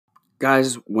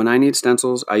Guys, when I need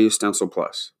stencils, I use Stencil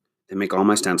Plus. They make all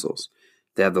my stencils.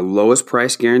 They have the lowest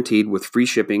price guaranteed with free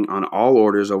shipping on all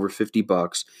orders over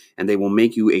 $50, and they will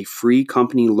make you a free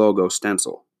company logo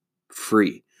stencil.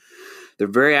 Free. They're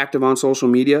very active on social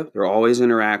media. They're always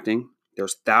interacting.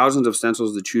 There's thousands of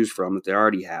stencils to choose from that they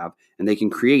already have, and they can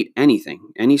create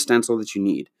anything, any stencil that you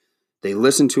need. They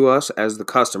listen to us as the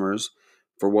customers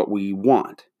for what we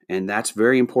want, and that's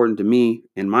very important to me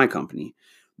and my company.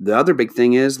 The other big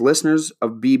thing is listeners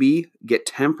of BB get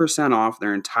 10% off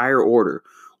their entire order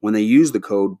when they use the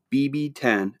code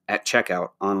BB10 at checkout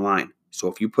online. So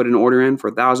if you put an order in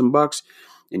for $1,000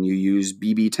 and you use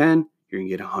BB10, you're going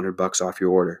to get $100 off your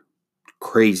order.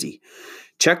 Crazy.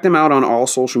 Check them out on all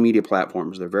social media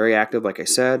platforms. They're very active, like I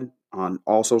said, on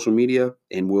all social media,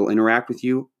 and will interact with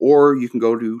you. Or you can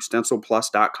go to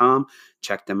stencilplus.com,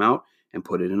 check them out, and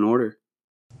put it in order.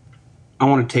 I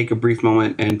want to take a brief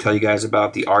moment and tell you guys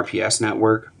about the RPS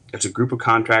Network. It's a group of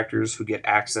contractors who get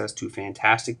access to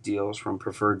fantastic deals from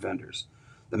preferred vendors.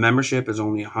 The membership is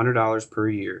only $100 per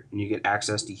year, and you get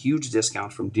access to huge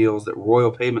discounts from deals that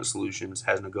Royal Pavement Solutions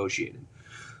has negotiated.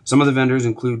 Some of the vendors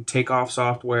include Takeoff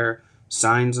Software,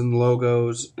 signs and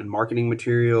logos and marketing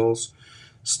materials,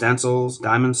 stencils,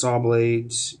 diamond saw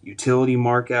blades, utility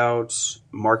markouts,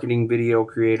 marketing video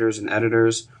creators and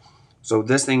editors. So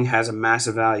this thing has a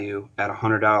massive value at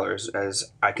 $100,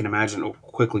 as I can imagine it will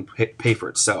quickly pay for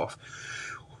itself.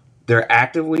 They're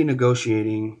actively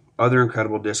negotiating other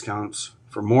incredible discounts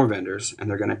for more vendors, and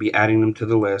they're going to be adding them to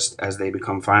the list as they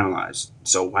become finalized.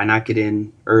 So why not get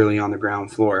in early on the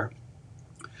ground floor?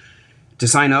 To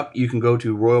sign up, you can go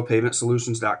to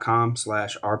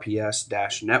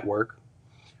royalpavementsolutions.com/RPS-network,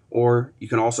 or you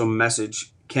can also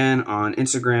message Ken on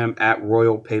Instagram at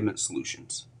Royal Pavement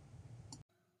Solutions.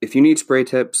 If you need spray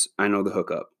tips, I know the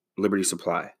hookup, Liberty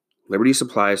Supply. Liberty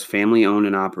Supply is family owned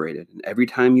and operated, and every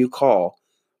time you call,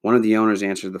 one of the owners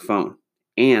answers the phone,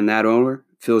 and that owner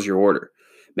fills your order.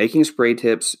 Making spray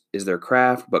tips is their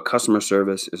craft, but customer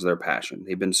service is their passion.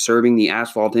 They've been serving the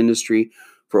asphalt industry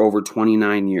for over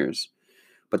 29 years.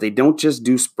 But they don't just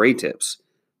do spray tips.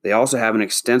 They also have an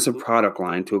extensive product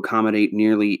line to accommodate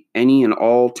nearly any and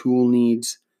all tool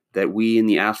needs that we in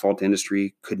the asphalt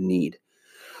industry could need.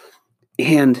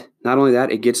 And not only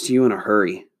that, it gets to you in a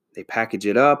hurry. They package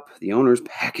it up, the owners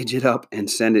package it up and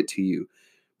send it to you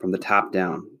from the top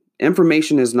down.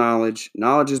 Information is knowledge,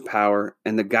 knowledge is power,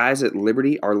 and the guys at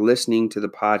Liberty are listening to the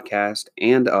podcast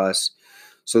and us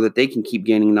so that they can keep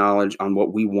gaining knowledge on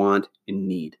what we want and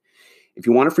need. If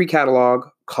you want a free catalog,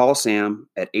 call Sam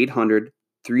at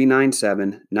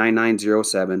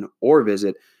 800-397-9907 or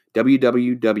visit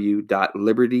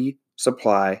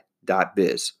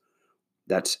www.libertysupply.biz.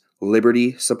 That's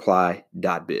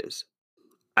libertysupply.biz.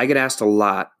 I get asked a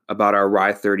lot about our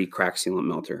Rye 30 crack sealant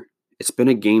melter. It's been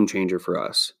a game changer for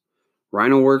us.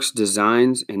 RhinoWorks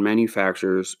designs and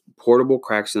manufactures portable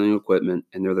crack sealing equipment,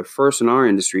 and they're the first in our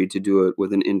industry to do it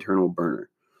with an internal burner.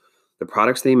 The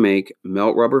products they make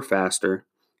melt rubber faster,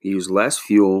 use less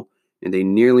fuel, and they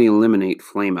nearly eliminate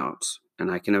flameouts, and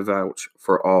I can vouch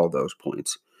for all those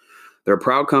points. They're a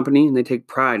proud company, and they take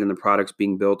pride in the products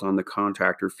being built on the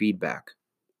contractor feedback.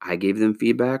 I gave them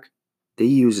feedback. They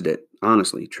used it,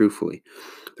 honestly, truthfully.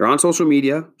 They're on social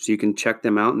media, so you can check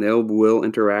them out, and they will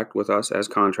interact with us as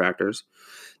contractors.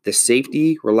 The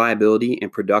safety, reliability,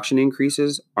 and production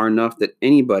increases are enough that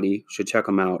anybody should check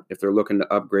them out if they're looking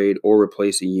to upgrade or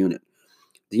replace a unit.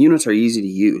 The units are easy to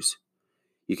use.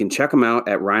 You can check them out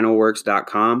at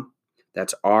rhinoworks.com.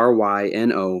 That's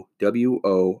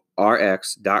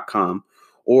RYNOWORX.com.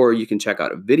 Or you can check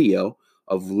out a video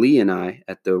of Lee and I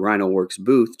at the RhinoWorks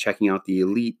booth checking out the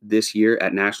Elite this year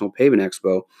at National Pavement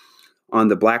Expo on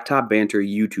the Blacktop Banter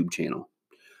YouTube channel.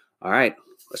 All right,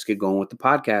 let's get going with the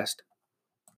podcast.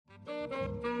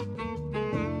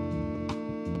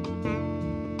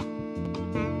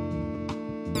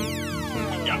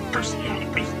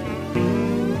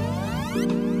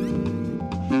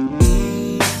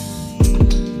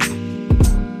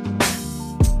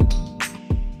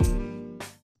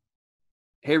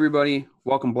 Hey everybody,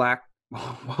 welcome back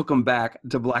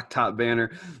to Blacktop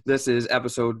Banner. This is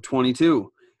episode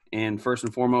 22. And first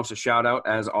and foremost, a shout out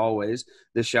as always.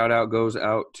 This shout out goes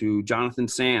out to Jonathan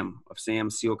Sam of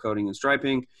Sam's Seal Coating and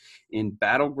Striping in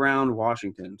Battleground,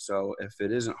 Washington. So if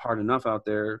it isn't hard enough out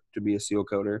there to be a seal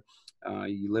coater,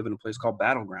 you live in a place called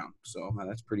Battleground. So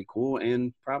that's pretty cool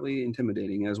and probably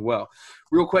intimidating as well.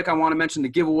 Real quick, I want to mention the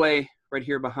giveaway right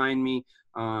here behind me.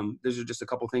 Those are just a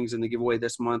couple things in the giveaway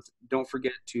this month. Don't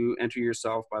forget to enter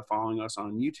yourself by following us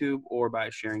on YouTube or by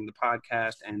sharing the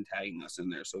podcast and tagging us in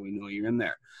there so we know you're in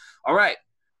there. All right,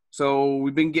 So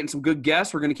we've been getting some good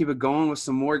guests. We're going to keep it going with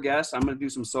some more guests. I'm going to do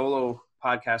some solo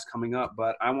podcasts coming up,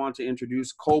 but I want to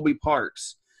introduce Colby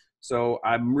Parks. So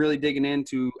I'm really digging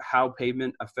into how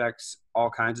pavement affects all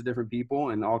kinds of different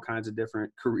people and all kinds of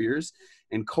different careers.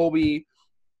 And Colby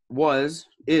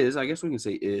I guess we can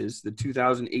say is, the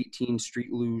 2018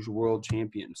 Street Luge World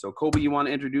Champion. So Colby, you want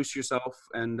to introduce yourself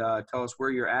and tell us where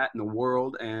you're at in the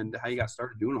world and how you got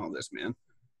started doing all this, man.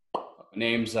 My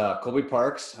name's Colby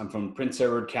Parks. I'm from Prince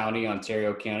Edward County,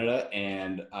 Ontario, Canada,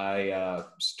 and I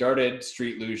started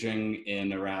street luging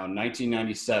in around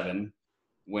 1997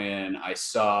 when I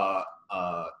saw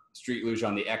street luge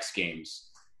on the X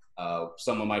Games.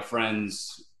 Some of my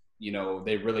friends,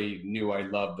 they really knew I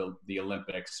loved the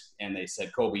Olympics, and they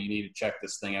said, "Colby, you need to check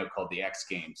this thing out called the X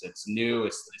Games. It's new.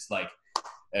 It's like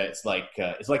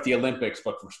the Olympics,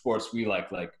 but for sports we like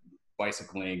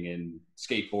bicycling and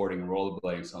skateboarding and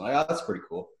rollerblading." So I'm like, oh, that's pretty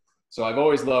cool. So I've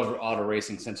always loved auto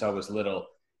racing since I was little.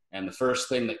 And the first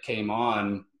thing that came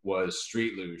on was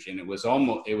street luge. And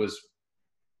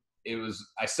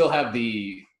I still have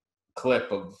the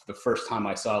clip of the first time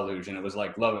I saw luge, and it was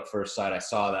like love at first sight. I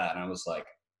saw that and I was like,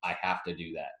 I have to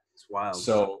do that. It's wild.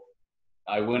 So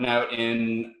I went out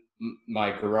in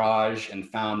my garage and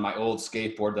found my old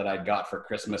skateboard that I'd got for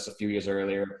Christmas a few years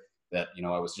earlier that,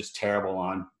 I was just terrible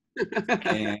on.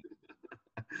 And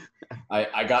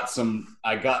I got some,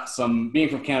 being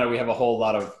from Canada, we have a whole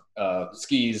lot of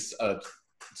skis,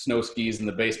 snow skis in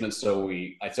the basement. So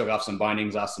I took off some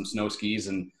bindings off some snow skis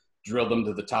and drilled them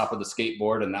to the top of the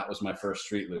skateboard. And that was my first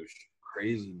street luge.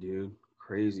 Crazy, dude.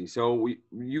 Crazy. So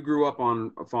you grew up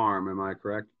on a farm, am I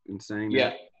correct in saying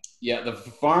that? Yeah. The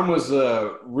farm was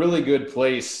a really good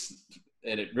place,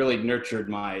 and it really nurtured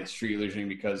my street luging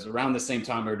because around the same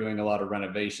time we were doing a lot of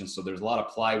renovations. So there's a lot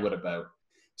of plywood about.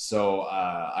 So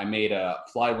I made a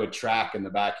plywood track in the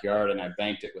backyard, and I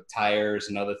banked it with tires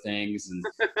and other things. And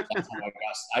that's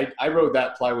how I rode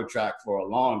that plywood track for a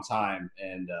long time,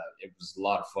 and it was a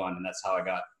lot of fun. And that's how I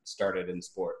got started in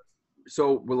sport.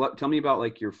 So tell me about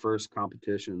like your first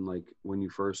competition, like when you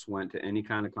first went to any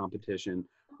kind of competition.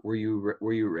 Were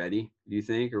you ready, do you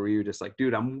think, or were you just like,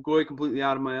 dude, I'm going completely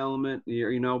out of my element,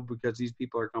 because these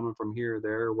people are coming from here or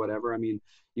there or whatever? I mean,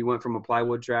 you went from a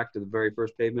plywood track to the very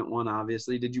first pavement one,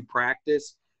 obviously. Did you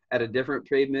practice at a different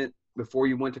pavement before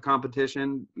you went to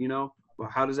competition?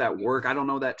 How does that work? I don't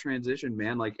know that transition,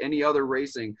 man. Like any other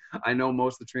racing, I know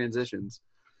most of the transitions.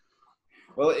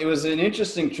 Well, it was an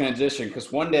interesting transition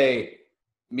because one day,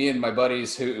 me and my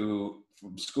buddies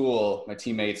from school, my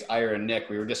teammates, Ira and Nick,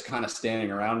 we were just kind of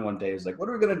standing around one day. It was like, what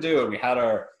are we going to do? And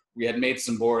we had made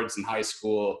some boards in high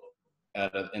school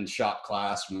in shop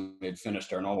class when we had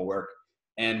finished our normal work.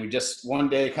 And we just one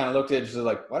day kind of looked at it and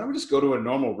like, why don't we just go to a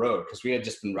normal road? Because we had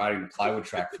just been riding the plywood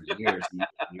track for years and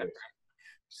years.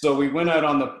 So we went out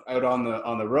on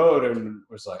the road and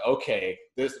was like, okay,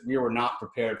 we were not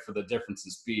prepared for the difference in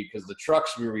speed because the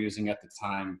trucks we were using at the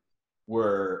time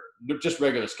were just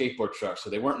regular skateboard trucks. So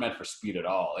they weren't meant for speed at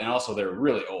all. And also they were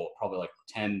really old, probably like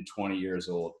 10, 20 years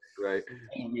old. Right.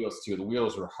 And the wheels too. The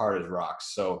wheels were hard as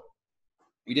rocks. So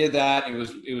we did that. It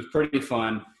was pretty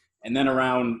fun. And then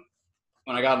around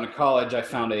when I got into college, I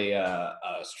found a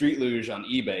street luge on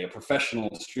eBay, a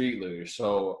professional street luge.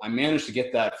 So I managed to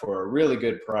get that for a really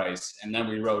good price. And then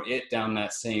we rode it down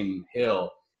that same hill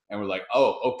and we're like,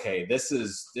 oh, okay, this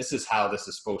is how this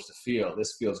is supposed to feel.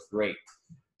 This feels great.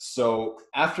 So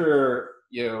after,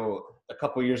 a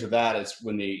couple of years of that is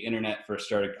when the internet first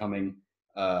started coming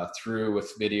through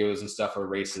with videos and stuff or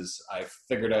races. I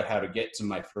figured out how to get to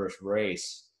my first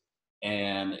race.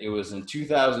 And it was in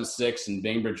 2006 in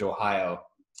Bainbridge, Ohio.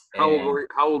 How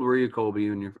old were you, Colby,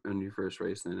 in your first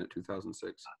race then at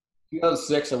 2006?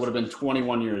 2006, I would have been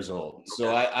 21 years old. Okay.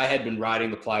 So I had been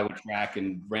riding the plywood track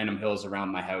and random hills around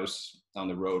my house on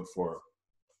the road for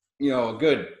a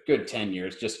good 10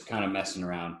 years, just kind of messing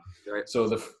around. Right.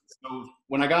 So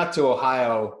when I got to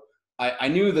Ohio, I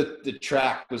knew that the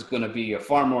track was going to be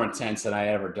far more intense than I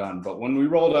had ever done. But when we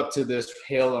rolled up to this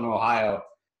hill in Ohio,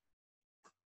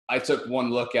 I took one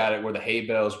look at it where the hay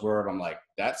bales were, and I'm like,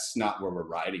 that's not where we're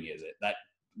riding, is it?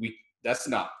 That's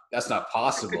not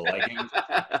possible. Like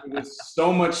it was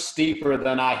so much steeper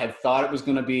than I had thought it was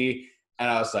going to be. And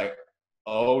I was like,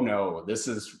 oh no, this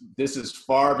is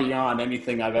far beyond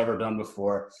anything I've ever done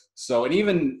before. So, and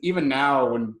even now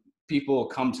when people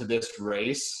come to this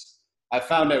race, I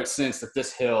found out since that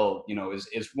this hill,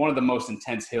 is one of the most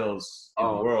intense hills in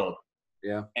the world.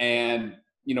 Yeah. And,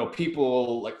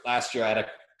 people like last year I had a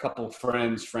couple of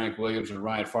friends, Frank Williams and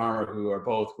Ryan Farmer, who are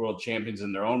both world champions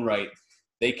in their own right.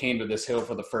 They came to this hill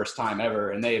for the first time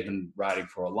ever, and they had been riding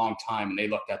for a long time. And they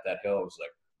looked at that hill. It was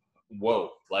like,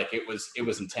 whoa, like it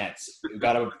was intense. We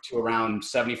got up to around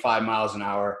 75 miles an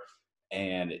hour,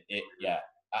 and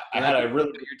I had a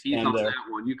really cut your teeth on that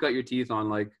one. You cut your teeth on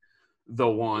like the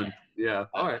one. Yeah.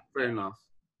 All right. Fair enough.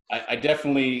 I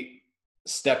definitely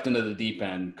stepped into the deep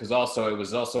end because it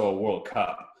was also a World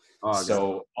Cup.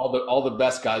 So all the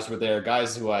best guys were there,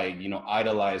 guys who I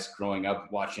idolized growing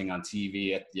up watching on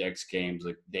TV at the X Games,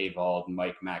 like Dave Auld,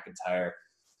 Mike McIntyre,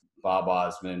 Bob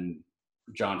Osmond,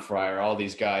 John Fryer, all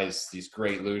these guys, these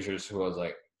great losers who it's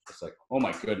like, oh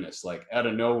my goodness, like out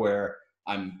of nowhere,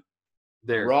 I'm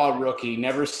there, raw rookie,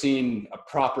 never seen a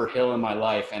proper hill in my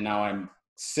life, and now I'm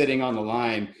sitting on the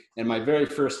line. And my very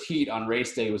first heat on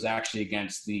race day was actually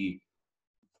against the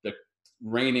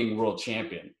reigning world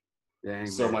champion. Dang,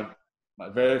 so man. my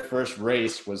very first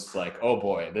race was like, oh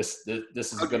boy, this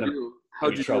is going to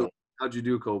be trouble. How'd you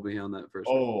do, Colby, on that first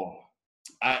race? Oh,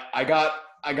 I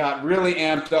got really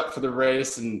amped up for the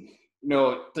race, and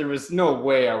there was no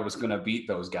way I was going to beat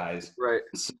those guys. Right.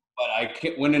 So, but I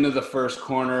went into the first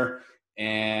corner,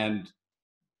 and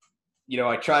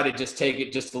I tried to just take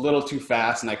it just a little too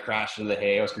fast, and I crashed into the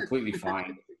hay. I was completely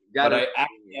fine. But I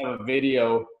actually have a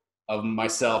video of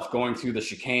myself going through the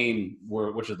chicane,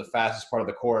 which is the fastest part of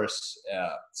the course.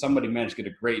 Somebody managed to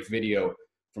get a great video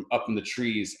from up in the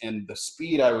trees, and the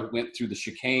speed I went through the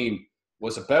chicane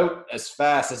was about as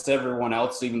fast as everyone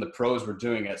else, even the pros, were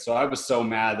doing it. So I was so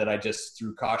mad that I just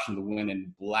threw caution to the wind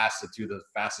and blasted through the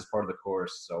fastest part of the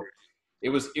course. So it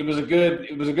was a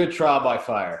good trial by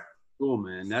fire. Cool,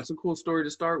 man. That's a cool story to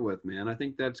start with, man. I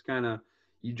think that's kind of,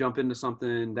 you jump into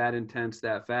something that intense,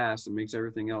 that fast, it makes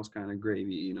everything else kind of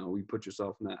gravy. You put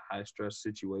yourself in that high stress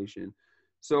situation.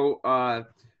 So,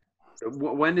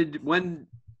 when did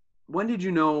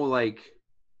you know, like,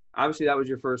 obviously that was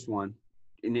your first one,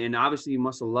 and obviously you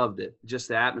must have loved it, just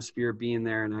the atmosphere, being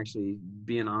there and actually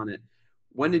being on it.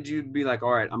 When did you be like,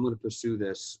 all right, I'm going to pursue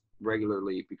this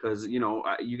regularly? Because,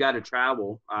 you got to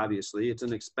travel, obviously. It's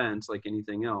an expense like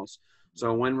anything else.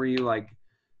 So when were you like,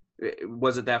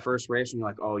 was it that first race and you're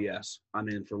like, oh yes, I'm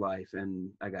in for life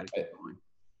and I got to keep going?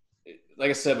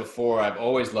 Like I said before, I've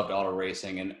always loved auto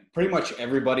racing, and pretty much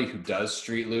everybody who does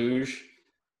street luge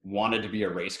wanted to be a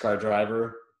race car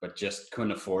driver, but just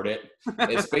couldn't afford it.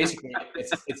 It's basically,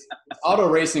 it's auto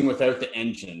racing without the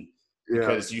engine,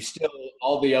 because you still,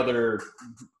 all the other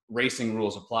racing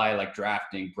rules apply, like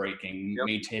drafting, braking,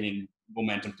 maintaining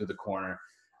momentum through the corner.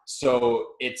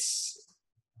 So it's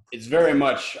very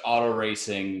much auto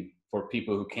racing for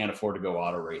people who can't afford to go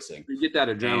auto racing. You get that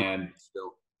adrenaline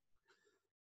still.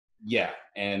 Yeah,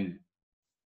 and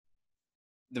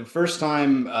the first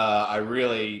time I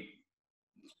really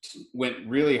went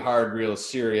really hard, real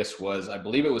serious was, I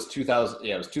believe it was 2000.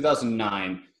 Yeah, it was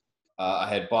 2009. I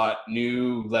had bought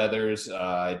new leathers.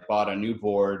 I bought a new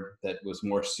board that was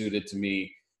more suited to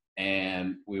me,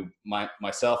 and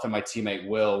myself and my teammate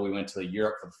Will, we went to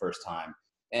Europe for the first time.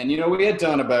 And we had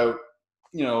done about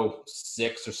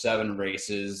 6 or 7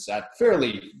 races at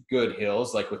fairly good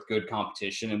hills, like with good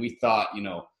competition, and we thought,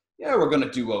 we're going to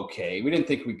do okay. We didn't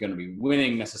think we were going to be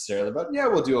winning necessarily, but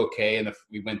we'll do okay. And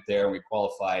we went there and we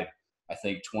qualified, I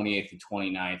think, 28th and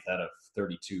 29th out of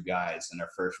 32 guys in our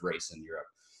first race in Europe.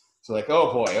 So like,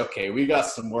 oh boy, okay, we got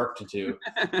some work to do.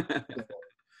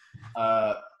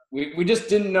 We just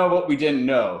didn't know what we didn't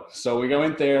know. So we go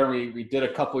in there, we did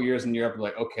a couple years in Europe. We're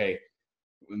like, okay,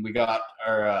 we got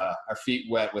our feet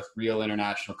wet with real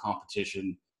international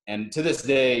competition. And to this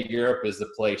day, Europe is the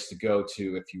place to go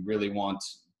to if you really want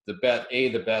the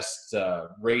best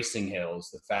racing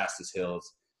hills, the fastest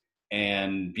hills,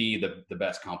 and B, the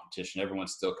best competition. Everyone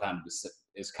still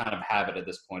is kind of habit at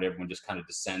this point. Everyone just kind of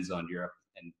descends on Europe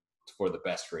and for the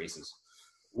best races.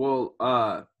 Well,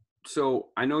 so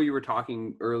I know you were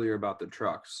talking earlier about the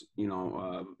trucks,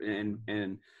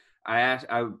 and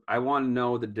I want to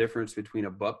know the difference between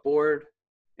a butt board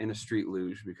and a street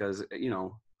luge, because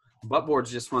butt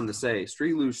board's just fun to say.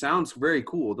 Street luge sounds very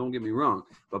cool, don't get me wrong,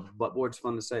 but butt board's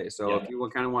fun to say. So if you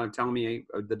kind of want to tell me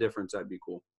the difference, that'd be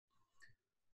cool.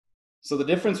 So the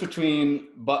difference between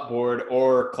butt board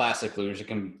or classic luge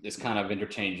is kind of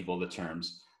interchangeable, the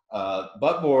terms.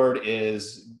 Butt board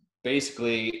is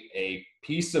basically a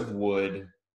piece of wood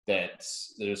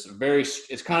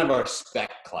it's kind of our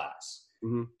spec class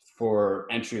for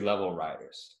entry-level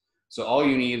riders. So all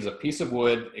you need is a piece of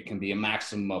wood. It can be a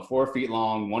maximum of 4 feet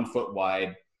long, 1 foot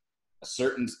wide, a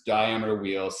certain diameter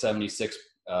wheel, 76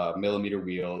 millimeter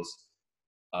wheels,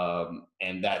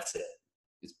 and that's it.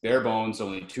 It's bare bones,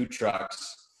 only 2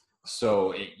 trucks.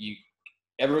 So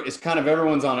it's kind of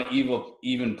everyone's on an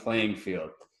even playing field.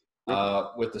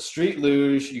 With the street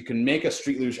luge, you can make a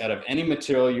street luge out of any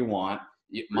material you want.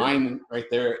 Mine right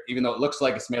there, even though it looks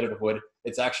like it's made out of wood,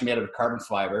 it's actually made out of carbon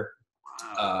fiber.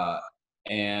 Wow.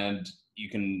 And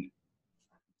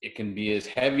it can be as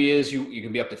heavy as you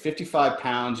can be up to 55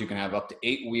 pounds. You can have up to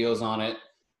 8 wheels on it.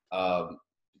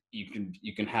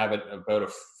 You can have it about a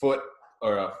foot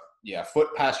or a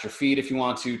foot past your feet if you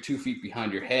want to, 2 feet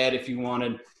behind your head if you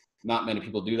wanted. Not many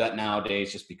people do that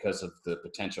nowadays just because of the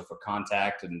potential for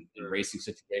contact and racing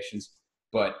situations.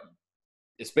 But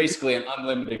it's basically an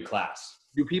unlimited class.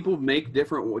 Do people make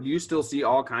different? Do you still see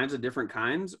all kinds of different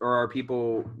kinds, or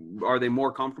are they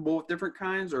more comfortable with different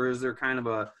kinds, or is there kind of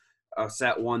a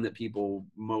set one that people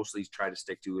mostly try to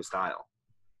stick to a style?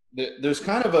 There's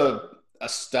kind of a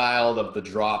style of the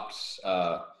drops.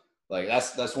 Like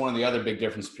that's one of the other big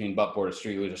differences between buttboard and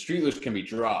street luge. A street luge can be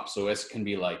dropped, so it can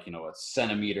be like, a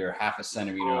centimeter, half a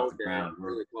centimeter off the ground.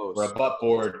 Really close. Where a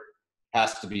buttboard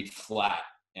has to be flat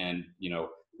and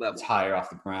it's higher off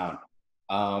the ground.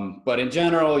 But in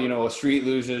general, a street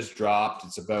luge is dropped.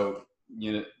 It's about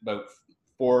 4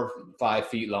 or 5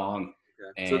 feet long,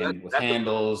 and with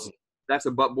handles. That's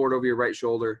a buttboard over your right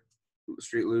shoulder.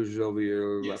 Street luge is over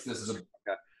your left. This is a.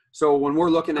 Okay. So when we're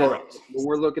looking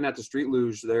at the street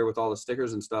luge there with all the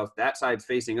stickers and stuff, that side's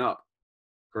facing up,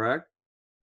 correct?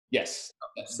 Yes.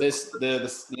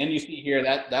 The end you see here,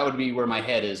 that would be where my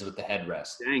head is with the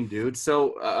headrest. Dang, dude.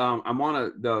 So I'm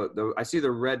on I see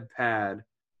the red pad.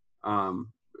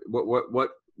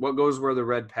 What goes where the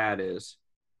red pad is?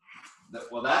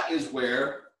 Well, that is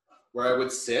where I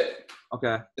would sit.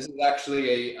 Okay. This is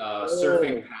actually a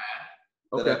surfing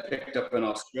pad that I picked up in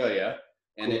Australia,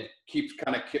 and it keeps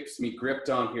me gripped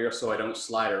on here so I don't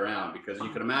slide around, because you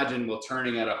can imagine while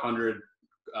turning at 100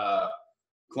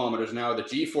 kilometers an hour, the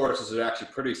G-forces are actually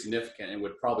pretty significant and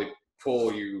would probably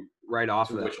pull you right off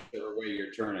to whichever way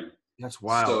you're turning. That's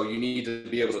wild. So you need to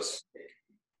be able to stick.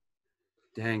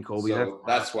 Dang, Colby. So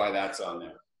that's why that's on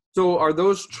there. So are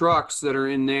those trucks that are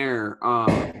in there,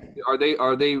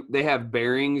 they have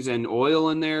bearings and oil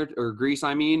in there, or grease,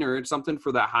 or it's something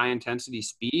for that high intensity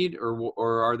speed,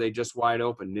 or are they just wide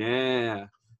open? Yeah,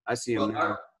 I see them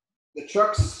now. The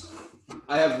trucks,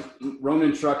 I have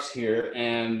Ronin trucks here,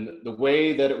 and the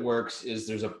way that it works is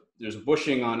there's a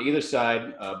bushing on either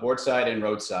side, board side and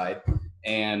road side,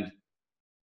 and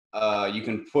you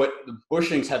can put the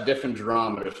bushings have different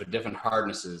durometers or different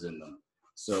hardnesses in them.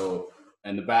 So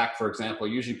in the back, for example,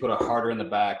 usually put a harder in the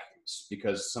back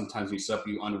because sometimes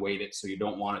you unweight it, so you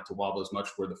don't want it to wobble as much.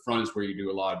 Where the front is where you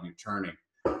do a lot of your turning.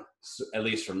 So, at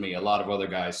least for me, a lot of other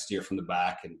guys steer from the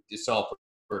back, and it's all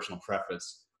personal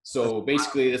preference. So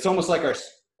basically, it's almost like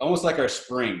our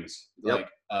springs. Yep.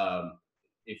 Like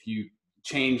if you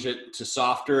change it to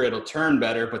softer, it'll turn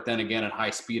better, but then again, at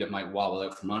high speed, it might wobble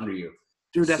out from under you.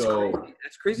 Dude, that's crazy.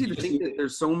 That's crazy to think that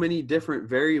there's so many different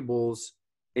variables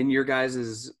in your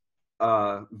guys's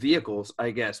vehicles, I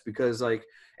guess, because like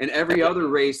in every other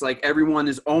race, like everyone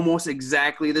is almost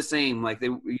exactly the same. Like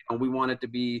we want it to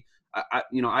be.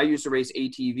 I used to race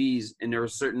ATVs, and there were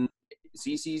certain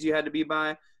CCs you had to be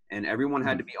by, and everyone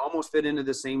had to be almost fit into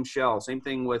the same shell. Same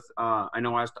thing with I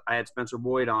know I had Spencer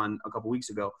Boyd on a couple weeks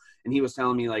ago, and he was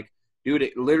telling me like, dude,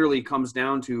 it literally comes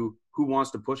down to who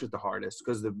wants to push it the hardest,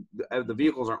 because the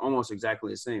vehicles are almost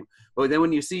exactly the same. But then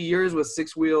when you see yours with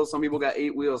 6 wheels, some people got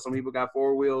 8 wheels, some people got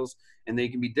 4 wheels, and they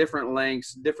can be different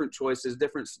lengths, different choices,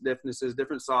 different stiffnesses,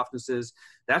 different softnesses.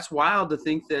 That's wild to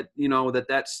think that,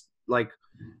 that's like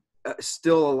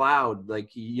still allowed, like,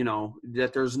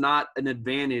 that there's not an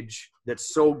advantage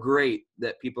that's so great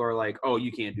that people are like, oh,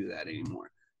 you can't do that anymore.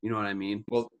 You know what I mean?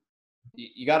 Well,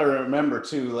 you got to remember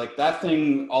too, like that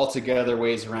thing altogether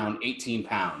weighs around 18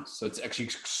 pounds. So it's actually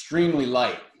extremely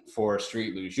light for a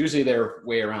street luge. Usually they're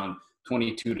weigh around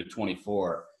 22 to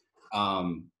 24.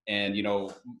 And,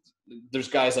 there's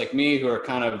guys like me who are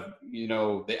kind of,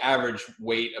 the average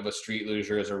weight of a street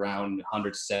luger is around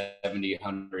 170,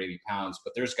 180 pounds.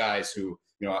 But there's guys who,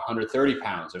 130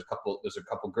 pounds. There's a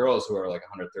couple girls who are like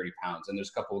 130 pounds. And there's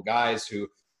a couple of guys who,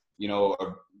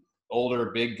 are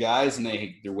older, big guys, and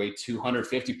they weigh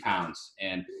 250 pounds.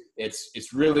 And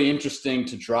it's really interesting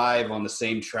to drive on the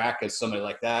same track as somebody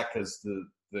like that, because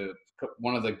the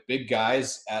one of the big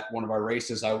guys at one of our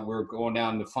races, we're going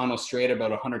down the final straight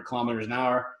about 100 kilometers an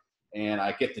hour, and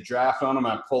I get the draft on him,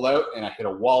 I pull out, and I hit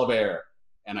a wall of air,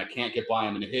 and I can't get by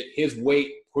him. And his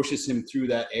weight pushes him through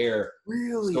that air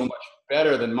really so much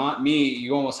better than me.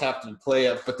 You almost have to play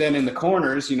up. But then in the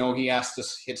corners, he has to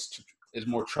is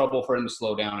more trouble for him to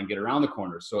slow down and get around the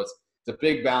corners. So it's a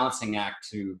big balancing act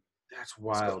to. That's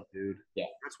wild, dude. Yeah.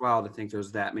 That's wild to think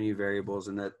there's that many variables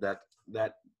and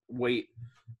that weight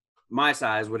my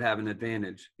size would have an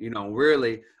advantage.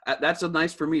 Really, that's a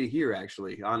nice for me to hear,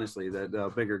 actually, honestly, that a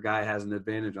bigger guy has an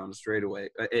advantage on a straightaway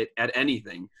at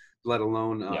anything, let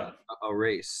alone a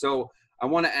race. So I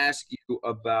want to ask you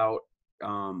about,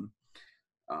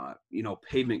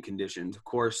 pavement conditions. Of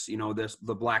course,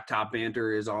 the blacktop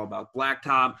banter is all about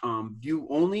blacktop. Do you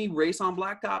only race on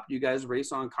blacktop? Do you guys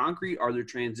race on concrete? Are there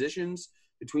transitions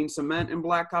between cement and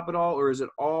blacktop at all, or is it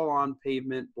all on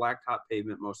pavement, blacktop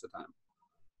pavement most of the time?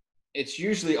 It's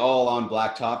usually all on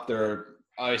blacktop. There are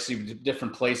obviously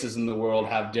different places in the world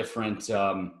have different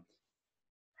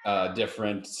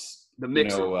different the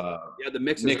mixes. The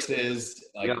mixes.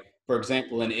 Like for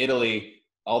example, in Italy,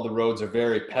 all the roads are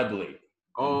very pebbly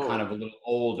and kind of a little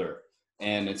older,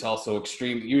 and it's also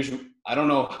extreme. Usually, I don't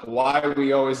know why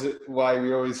we always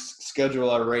schedule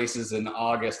our races in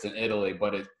August in Italy,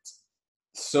 but it's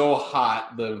so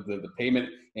hot, the pavement,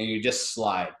 and you just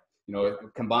slide.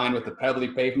 Combined with the pebbly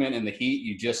pavement and the heat,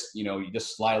 you just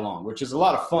slide along, which is a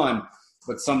lot of fun.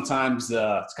 But sometimes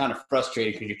it's kind of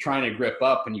frustrating because you're trying to grip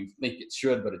up and you think it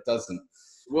should, but it doesn't.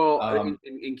 Well,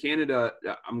 in Canada,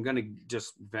 I'm going to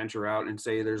just venture out and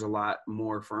say there's a lot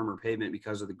more firmer pavement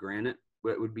because of the granite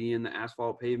that would be in the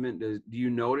asphalt pavement. Do you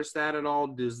notice that at all?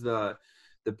 Does the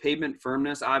pavement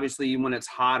firmness, obviously when it's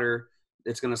hotter,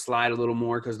 it's going to slide a little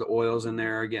more because the oils in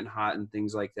there are getting hot and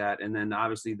things like that. And then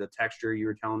obviously the texture you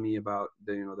were telling me about,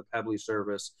 the pebbly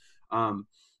surface.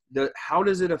 How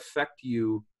does it affect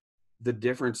you, the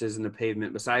differences in the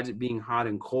pavement besides it being hot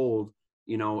and cold?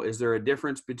 Is there a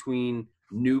difference between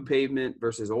new pavement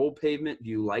versus old pavement? Do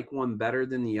you like one better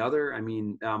than the other? I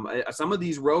mean, some of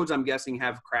these roads, I'm guessing,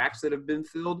 have cracks that have been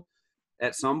filled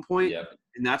at some point. Yep.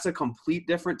 And that's a complete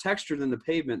different texture than the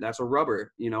pavement. That's a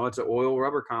rubber, it's an oil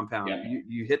rubber compound. Yep.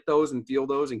 You hit those and feel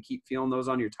those and keep feeling those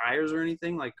on your tires or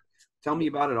anything? Like, tell me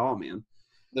about it all, man.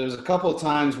 There's a couple of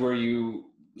times where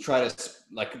you try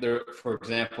to, for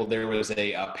example, there was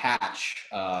a patch.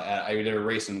 I did a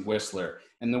race in Whistler,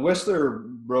 and the Whistler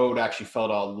road actually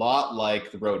felt a lot like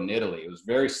the road in Italy. It was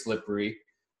very slippery.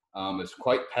 It was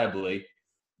quite pebbly.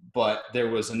 But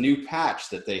there was a new patch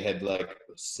that they had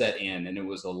set in, and it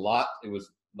was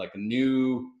like a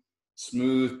new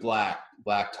smooth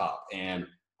blacktop. And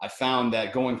I found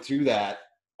that going through that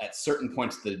at certain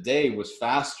points of the day was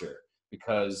faster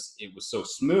because it was so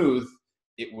smooth.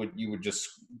 It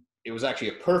was actually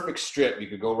a perfect strip. You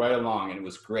could go right along and it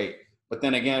was great. But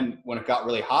then again, when it got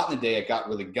really hot in the day, it got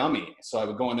really gummy. So I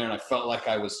would go in there and I felt like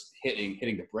I was hitting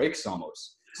the brakes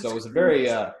almost. So it was a very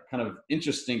kind of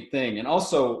interesting thing. And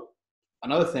also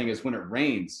another thing is when it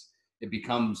rains, it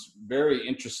becomes very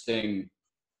interesting.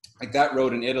 Like that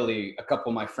road in Italy, a couple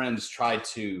of my friends tried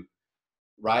to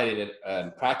ride it at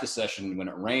a practice session when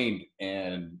it rained,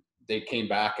 and they came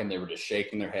back and they were just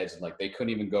shaking their heads. Like they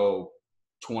couldn't even go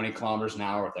 20 kilometers an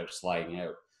hour without sliding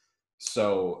out.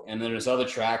 So, and then there's other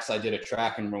tracks. I did a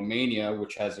track in Romania,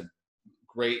 which has a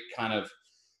great kind of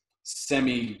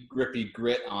semi-grippy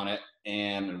grit on it,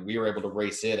 and we were able to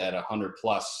race it at 100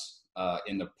 plus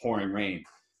in the pouring rain.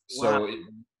 So wow.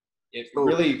 it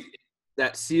really,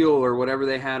 that seal or whatever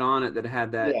they had on it that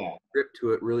had that grip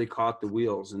to it really caught the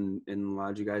wheels and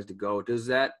allowed you guys to go. Does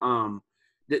that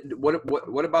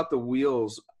what about the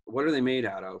wheels? What are they made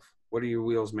out of? What are your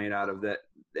wheels made out of? That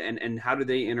and how do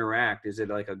they interact? Is it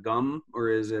like a gum or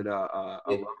is it a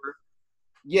rubber?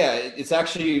 Yeah, it's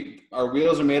actually, our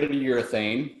wheels are made of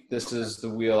urethane. This is the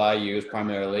wheel I use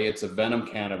primarily. It's a Venom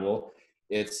Cannibal.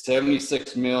 It's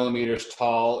 76 millimeters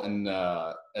tall, and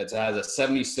it has a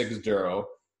 76 duro.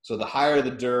 So the higher the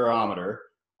durometer,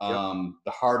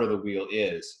 the harder the wheel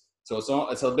is. So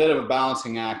it's a bit of a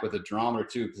balancing act with the durometer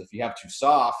too, because if you have too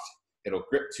soft, it'll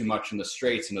grip too much in the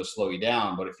straights and it'll slow you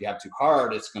down. But if you have too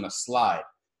hard, it's going to slide.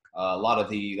 A lot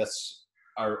of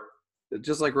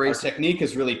just like racing. Our technique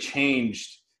has really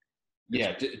changed.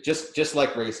 Yeah, just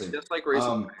like racing. Just like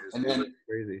racing tires. And then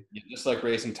crazy. Just like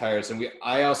racing tires. And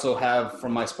I also have,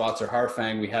 from my sponsor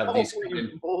Harfang, we have these.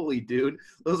 Holy dude,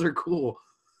 those are cool.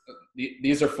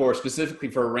 These are specifically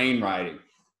for rain riding.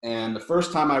 And the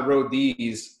first time I rode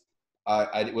these,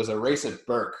 it was a race at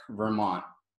Burke, Vermont.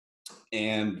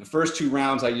 And the first two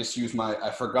rounds, I just used I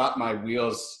forgot my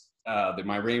wheels,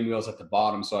 my rain wheels at the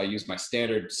bottom. So I used my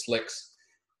standard slicks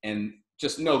and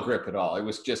just no grip at all. It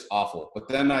was just awful. But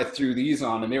then I threw these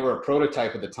on, and they were a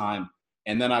prototype at the time.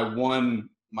 And then I won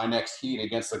my next heat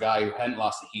against the guy who hadn't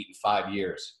lost a heat in 5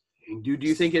 years. Do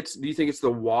you think it's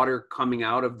the water coming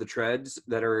out of the treads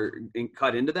that are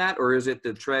cut into that, or is it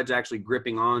the treads actually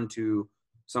gripping onto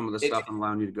some of the stuff and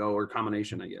allowing you to go, or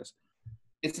combination, I guess?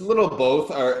 It's a little both.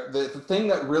 The thing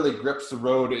that really grips the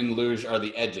road in luge are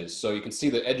the edges. So you can see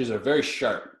the edges are very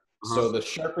sharp. So the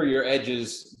sharper your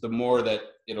edges, the more that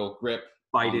it'll grip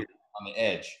on the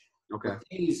edge. Okay. With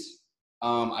these,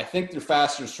 I think they're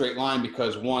faster in straight line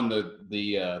because one,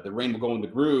 the rain will go in the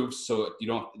grooves, so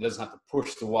it doesn't have to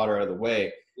push the water out of the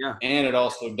way. Yeah. And it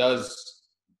also does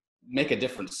make a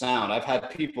different sound. I've had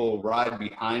people ride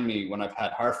behind me when I've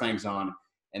had Harfangs on,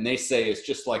 and they say it's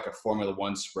just like a Formula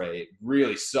One spray. It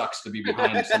really sucks to be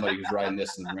behind somebody who's riding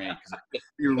this in the rain because it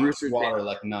sucks water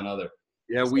like none other.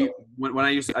 Yeah, when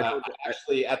I used to, I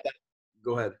actually at that.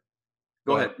 Go ahead.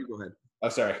 Go ahead. You go ahead. Oh,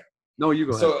 sorry. No, you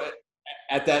go ahead. So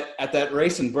at that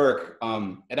race in Burke,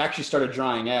 it actually started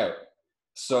drying out.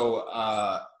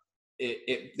 So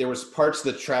there was parts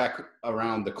of the track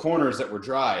around the corners that were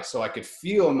dry. So I could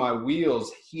feel my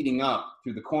wheels heating up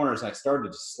through the corners. And I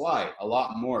started to slide a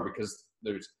lot more because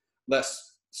there's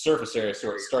less surface area.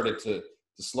 So it started to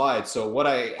slide. So what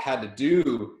I had to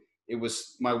do,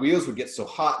 my wheels would get so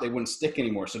hot they wouldn't stick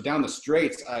anymore. So down the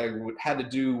straights, I had to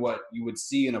do what you would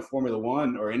see in a Formula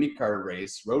One or IndyCar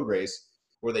race, road race,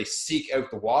 where they seek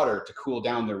out the water to cool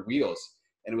down their wheels.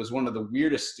 And it was one of the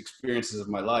weirdest experiences of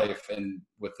my life, and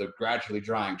with the gradually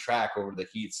drying track over the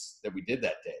heats that we did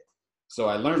that day. So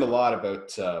I learned a lot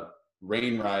about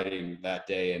rain riding that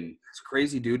day. And it's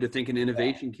crazy, dude, to think an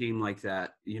innovation came like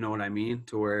that. You know what I mean?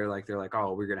 To where like they're like,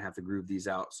 oh, we're gonna have to groove these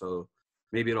out, so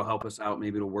maybe it'll help us out.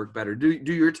 Maybe it'll work better. Do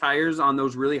your tires on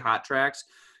those really hot tracks?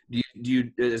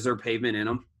 Is there pavement in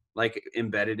them, like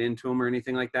embedded into them or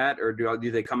anything like that, or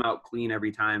do they come out clean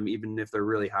every time, even if they're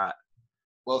really hot?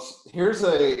 Well, here's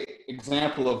a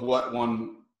example of what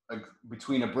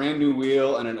between a brand new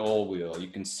wheel and an old wheel. You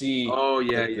can see. Oh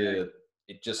yeah,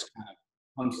 it just kind of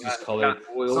comes this color.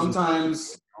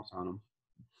 Sometimes on them.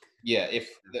 Yeah, if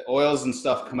the oils and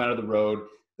stuff come out of the road.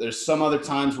 There's some other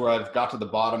times where I've got to the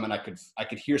bottom and I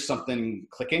could hear something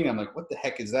clicking. I'm like, what the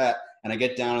heck is that? And I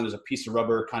get down and there's a piece of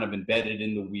rubber kind of embedded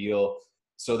in the wheel.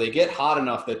 So they get hot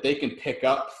enough that they can pick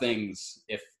up things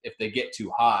if they get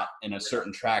too hot in a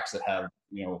certain tracks that have,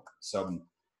 some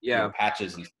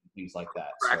patches and things like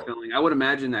that. Crack filling. I would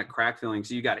imagine that crack filling.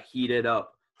 So you got to heat it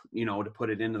up, to put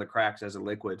it into the cracks as a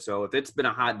liquid. So if it's been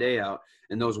a hot day out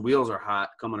and those wheels are hot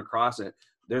coming across it,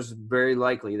 there's very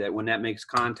likely that when that makes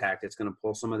contact, it's going to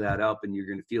pull some of that up and you're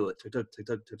going to feel it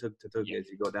as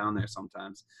you go down there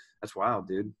sometimes. That's wild,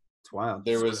 dude. It's wild.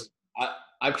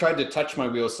 I've tried to touch my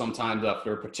wheels sometimes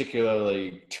after a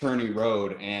particularly turny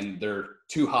road, and they're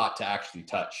too hot to actually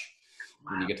touch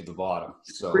when you get to the bottom.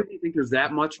 So I really think there's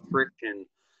that much friction,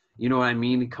 you know what I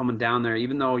mean, coming down there,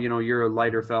 even though, you're a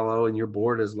lighter fellow and your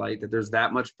board is light, that there's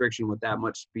that much friction with that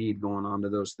much speed going on to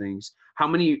those things. How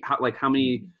many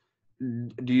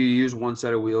do you use one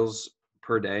set of wheels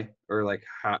per day, or like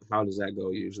how does that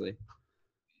go usually?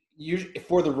 Usually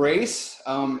for the race,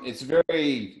 it's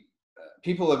very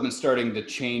people have been starting to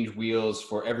change wheels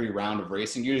for every round of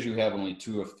racing. Usually we have only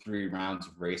 2 or 3 rounds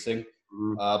of racing,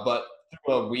 but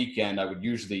through a weekend I would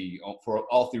usually, for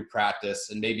all through practice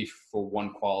and maybe for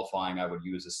one qualifying, I would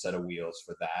use a set of wheels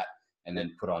for that and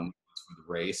then put on for the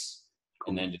race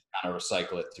and then just kind of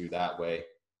recycle it through that way.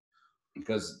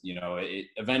 Because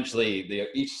eventually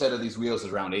each set of these wheels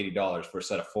is around $80 for a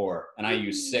set of 4, and I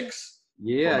use 6.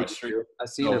 Yeah, I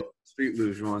seen a Street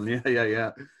Luge one.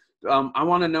 Yeah. I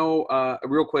want to know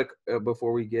real quick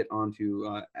before we get on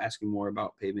to asking more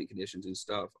about pavement conditions and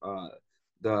stuff.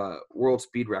 The world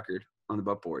speed record on the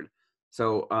butt board.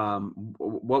 So,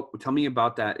 tell me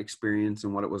about that experience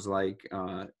and what it was like,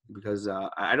 because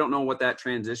I don't know what that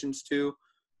transitions to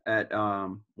at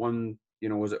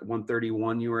was it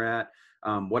 131 you were at?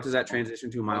 What does that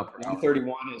transition to mile per hour?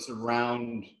 131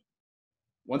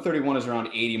 is around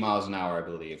 80 miles an hour, I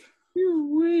believe.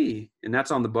 Wee. And that's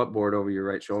on the butt board over your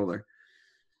right shoulder.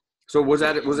 So was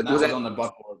that on the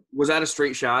butt board? Was that a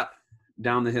straight shot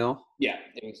down the hill? Yeah,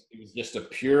 it was just a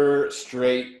pure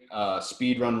straight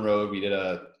speed run road. We did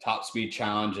a top speed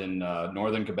challenge in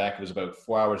northern Quebec. It was about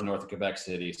 4 hours north of Quebec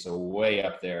City, so way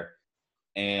up there.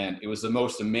 And it was the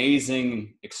most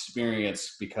amazing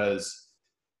experience because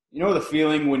the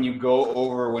feeling when you go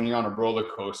over, when you're on a roller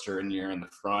coaster and you're in the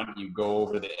front, you go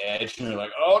over the edge and you're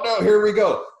like, oh no, here we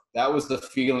go. That was the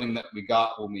feeling that we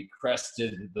got when we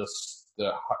crested the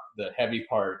heavy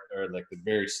part, or like the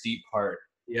very steep part.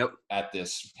 Yep. At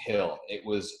this hill. It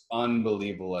was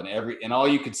unbelievable. And all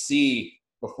you could see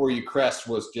before you crest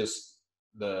was just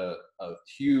a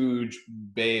huge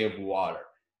bay of water.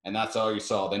 And that's all you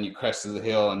saw. Then you crested the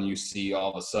hill and you see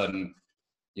all of a sudden,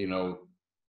 the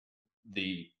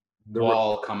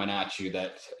wall coming at you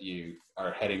that you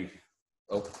are heading.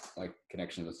 Oh, my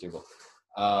connection is stable.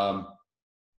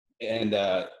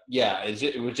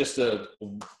 It was just a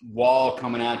wall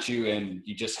coming at you, and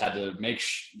you just had to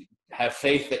have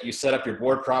faith that you set up your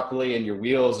board properly and your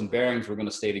wheels and bearings were going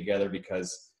to stay together,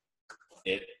 because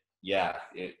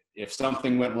if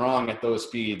something went wrong at those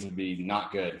speeds, it'd be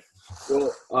not good.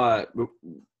 Well,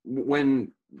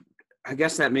 when I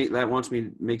guess that makes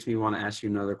me want to ask you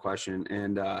another question,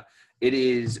 and it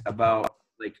is about,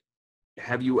 like,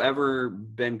 have you ever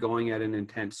been going at an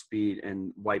intense speed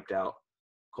and wiped out,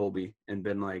 Colby, and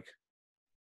been like,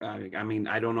 I mean,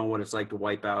 I don't know what it's like to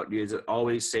wipe out. Is it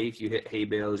always safe? You hit hay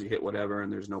bales, you hit whatever,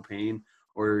 and there's no pain?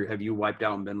 Or have you wiped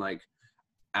out and been like,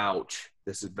 ouch,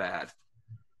 this is bad?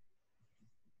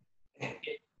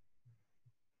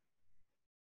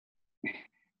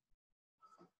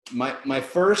 My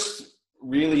first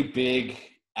really big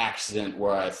accident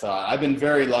where I thought, I've been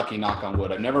very lucky, knock on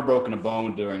wood. I've never broken a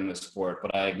bone during this sport,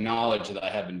 but I acknowledge that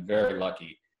I have been very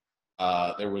lucky.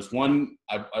 There was one,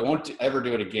 I won't ever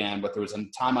do it again, but there was a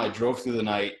time I drove through the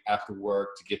night after work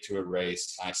to get to a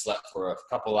race. I slept for a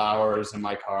couple hours in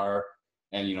my car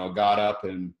and, you know, got up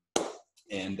and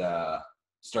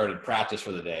started practice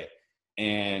for the day.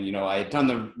 And, you know, I had done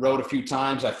the road a few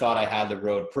times. I thought I had the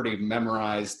road pretty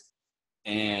memorized,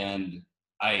 and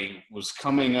I was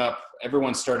coming up.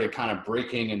 Everyone started kind of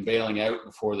braking and bailing out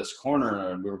before this corner,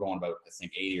 and we were going about, I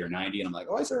think, 80 or 90. And I'm like,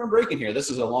 oh, I started braking here. This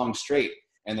is a long straight.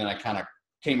 And then I kind of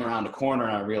came around the corner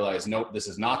and I realized, nope, this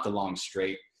is not the long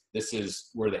straight. This is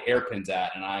where the hairpin's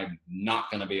at, and I'm not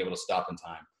going to be able to stop in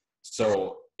time.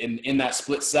 So in that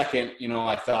split second, you know,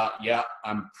 I thought, yeah,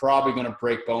 I'm probably going to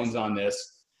break bones on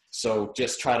this. So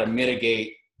just try to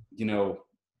mitigate, you know,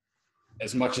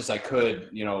 as much as I could,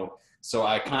 you know. So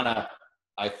I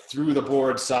threw the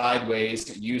board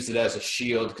sideways, used it as a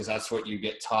shield, because that's what you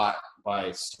get taught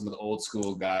by some of the old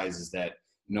school guys, is that,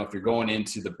 you know, if you're going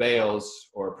into the bales,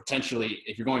 or potentially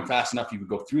if you're going fast enough, you could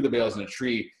go through the bales in a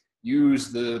tree,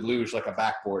 use the luge like a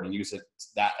backboard and use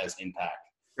that as impact,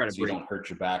 so you don't hurt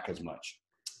your back as much.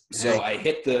 So I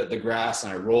hit the grass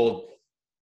and I rolled.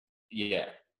 Yeah.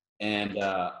 And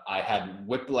I had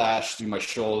whiplash through my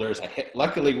shoulders.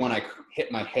 Luckily, when I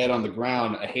hit my head on the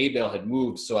ground, a hay bale had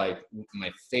moved, so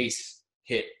my face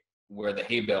hit where the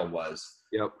hay bale was.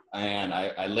 Yep. And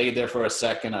I laid there for a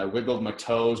second. I wiggled my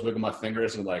toes, wiggled my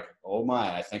fingers, and like, oh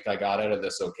my, I think I got out of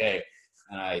this okay.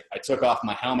 And I took off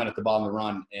my helmet at the bottom of the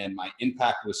run, and my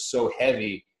impact was so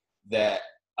heavy that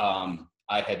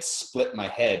I had split my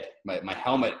head. My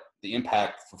helmet, the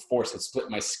impact for force had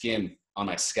split my skin on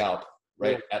my scalp,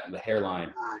 right at the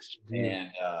hairline. Gosh, and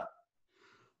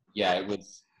it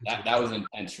was that was an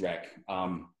intense wreck.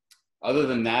 Other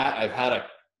than that,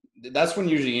 that's when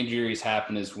usually injuries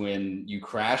happen, is when you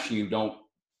crash and you don't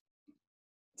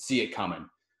see it coming.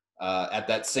 At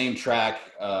that same track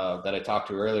that I talked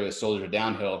to earlier, the Soldier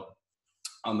Downhill,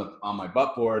 on my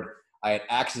butt board, I had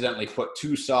accidentally put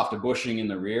too soft a bushing in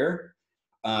the rear,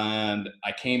 and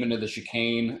I came into the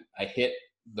chicane. I hit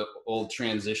the old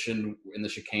transition in the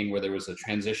chicane where there was a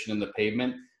transition in the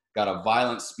pavement, got a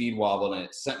violent speed wobble, and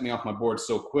it sent me off my board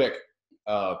so quick.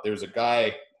 There's a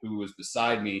guy who was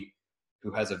beside me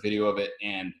who has a video of it,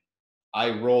 and I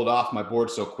rolled off my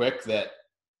board so quick that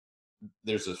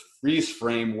there's a freeze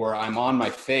frame where I'm on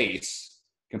my face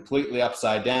completely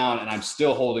upside down and I'm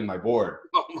still holding my board,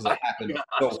 because it happened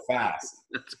so fast.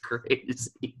 That's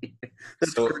crazy.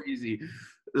 That's crazy.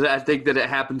 I think that it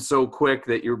happened so quick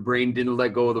that your brain didn't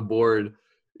let go of the board,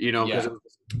 you know, because it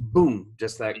was boom,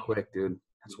 just that quick, dude.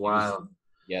 That's wild.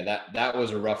 Yeah, that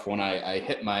was a rough one. I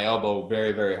hit my elbow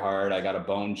very, very hard. I got a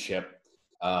bone chip.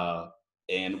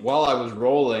 And while I was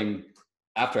rolling,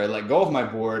 after I let go of my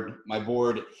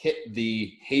board hit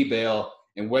the hay bale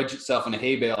and wedged itself in a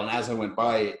hay bale. And as I went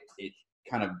by, it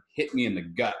kind of hit me in the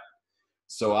gut.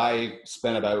 So I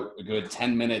spent about a good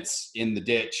 10 minutes in the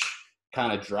ditch,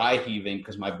 kind of dry heaving,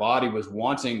 because my body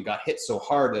got hit so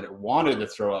hard that it wanted to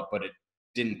throw up, but it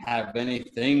didn't have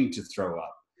anything to throw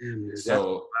up.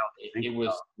 So it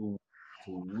was a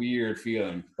weird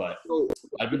feeling, but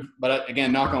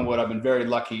again, knock on wood, I've been very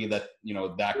lucky that, you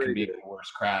know, that could be the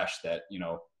worst crash that, you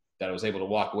know, that I was able to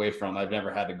walk away from. I've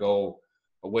never had to go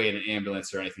away in an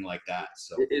ambulance or anything like that.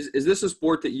 So is this a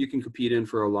sport that you can compete in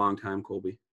for a long time,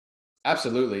 Colby?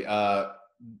 Absolutely.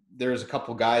 There's a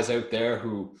couple guys out there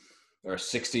who are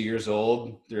 60 years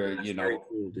old. That's very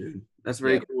cool, dude. That's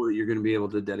very cool that you're going to be able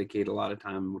to dedicate a lot of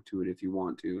time to it if you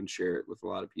want to, and share it with a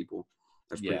lot of people.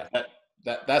 That's pretty cool.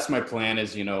 That's my plan,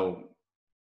 is, you know,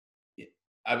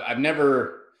 I've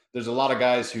never, there's a lot of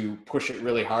guys who push it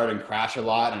really hard and crash a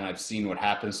lot, and I've seen what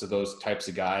happens to those types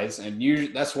of guys. And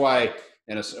usually that's why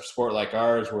in a sport like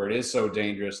ours, where it is so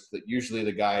dangerous, that usually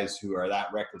the guys who are that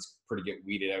reckless get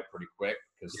weeded out pretty quick,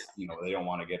 because, you know, they don't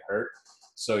want to get hurt.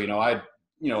 So, I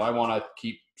want to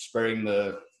keep spreading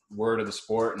the word of the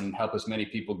sport and help as many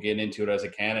people get into it as I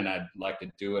can. And I'd like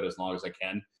to do it as long as I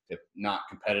can, if not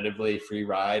competitively, free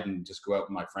ride and just go out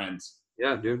with my friends.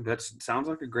 Yeah, dude, that sounds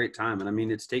like a great time. And I mean,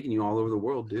 it's taking you all over the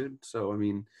world, dude. So, I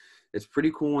mean, it's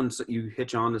pretty cool when you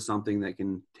hitch on to something that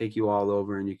can take you all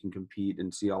over and you can compete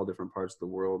and see all different parts of the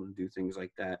world and do things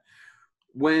like that.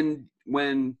 When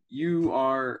you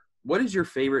are, what is your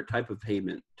favorite type of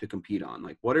pavement to compete on?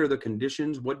 Like, what are the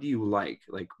conditions? What do you like?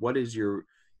 Like, what is your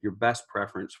best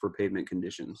preference for pavement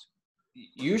conditions?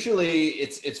 Usually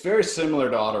it's very similar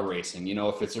to auto racing. You know,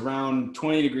 if it's around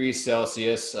 20 degrees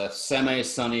Celsius, a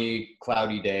semi-sunny,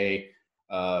 cloudy day,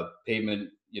 pavement,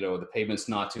 you know, the pavement's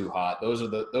not too hot. Those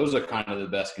are kind of the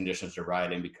best conditions to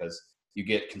ride in, because you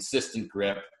get consistent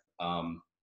grip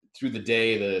through the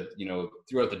day.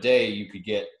 Throughout the day, you could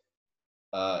get,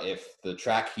 if the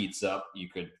track heats up, you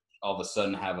could all of a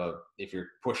sudden if you're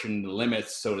pushing the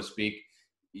limits, so to speak,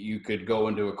 you could go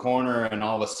into a corner and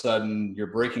all of a sudden your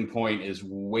braking point is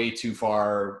way too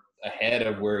far ahead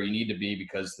of where you need to be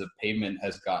because the pavement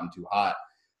has gotten too hot.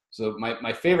 So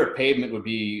my favorite pavement would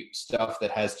be stuff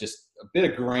that has just a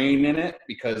bit of grain in it,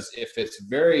 because if it's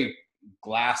very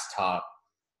glass top,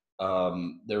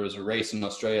 there was a race in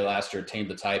Australia last year, Tame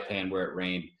the Taipan, where it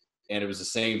rained. And it was the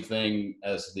same thing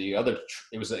as the other.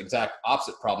 It was the exact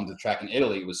opposite problem to the track in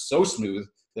Italy. It was so smooth,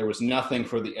 there was nothing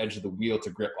for the edge of the wheel to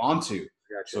grip onto.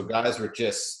 Gotcha. So guys were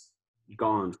just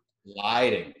gone,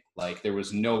 gliding, like there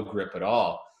was no grip at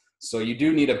all. So you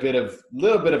do need a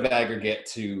little bit of aggregate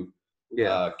to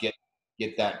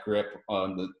get that grip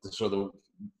on so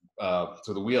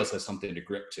the wheels has something to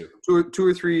grip to. 2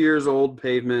 or 3 years old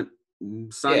pavement,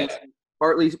 sunny,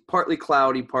 partly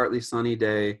cloudy, partly sunny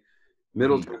day,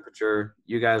 middle temperature.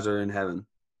 You guys are in heaven.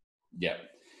 Yeah,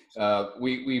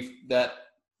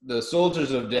 the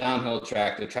Soldiers of Downhill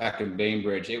track, the track in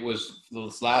Bainbridge,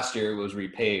 last year it was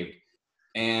repaved.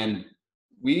 And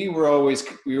we were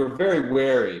very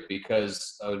wary,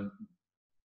 because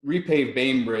repaved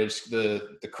Bainbridge,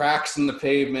 the cracks in the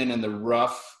pavement and the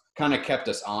rough kind of kept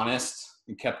us honest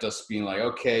and kept us being like,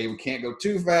 okay, we can't go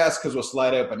too fast because we'll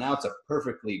slide out, but now it's a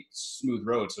perfectly smooth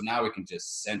road, so now we can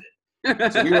just send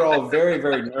it. So we were all very,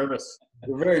 very nervous.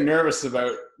 We were very nervous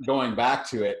about going back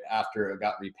to it after it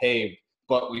got repaved.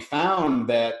 But we found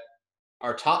that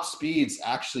our top speeds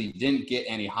actually didn't get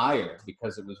any higher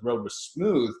because road was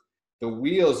smooth. The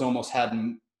wheels almost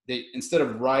instead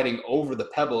of riding over the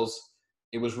pebbles,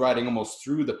 it was riding almost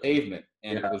through the pavement,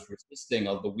 and it was resisting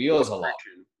of the wheels a lot.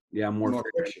 Yeah, more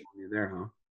friction there, huh?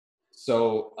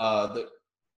 So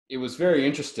it was very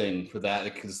interesting for that,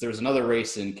 because there's another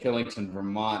race in Killington,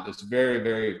 Vermont that's very,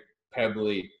 very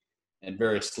pebbly and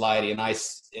very slidey,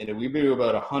 and we do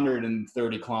about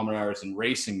 130 kilometers in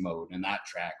racing mode in that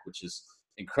track, which is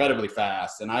incredibly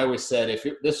fast. And I always said if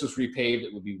this was repaved,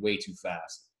 it would be way too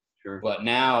fast. Sure. But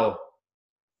now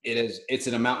it's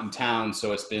in a mountain town,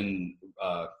 so it's been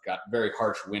got very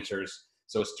harsh winters,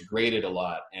 so it's degraded a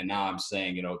lot. And now I'm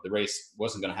saying, you know, the race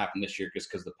wasn't going to happen this year just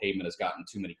because the pavement has gotten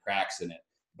too many cracks in it.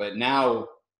 But now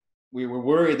we were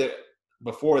worried that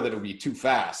before that it would be too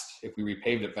fast if we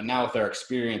repaved it. But now with our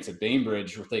experience at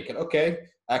Bainbridge, we're thinking, okay,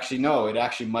 actually, no, it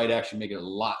might make it a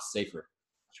lot safer.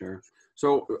 Sure.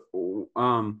 So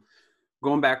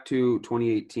going back to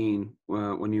 2018,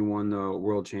 when you won the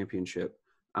world championship,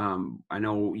 I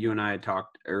know you and I had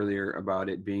talked earlier about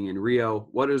it being in Rio.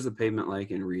 What is the pavement like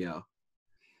in Rio?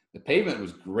 The pavement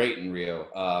was great in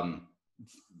Rio.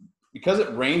 Because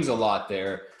it rains a lot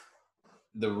there,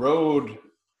 the road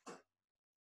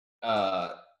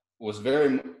it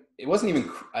wasn't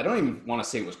even, I don't even want to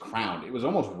say it was crowned. It was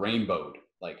almost rainbowed.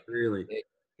 Like, really?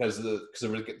 Because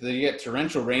they get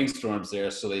torrential rainstorms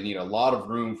there, so they need a lot of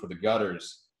room for the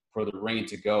gutters for the rain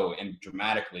to go in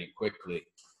dramatically and quickly.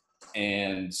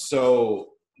 And so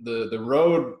the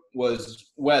road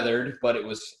was weathered, but it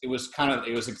was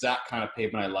exact kind of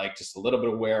pavement I liked, just a little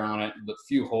bit of wear on it, a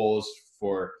few holes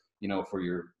for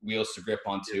your wheels to grip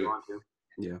onto.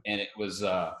 Yeah. And it was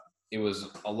a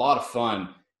lot of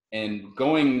fun. And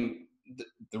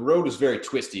the road was very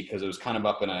twisty because it was kind of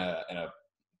up in a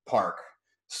park.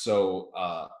 So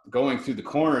going through the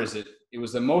corners, it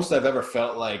was the most I've ever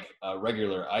felt like a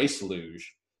regular ice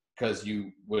luge, because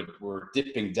you were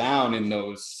dipping down in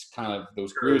those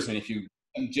grooves, and if you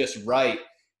just right,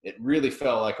 it really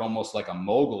felt like almost like a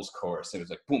mogul's course. It was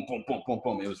like boom, boom, boom, boom,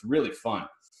 boom. It was really fun.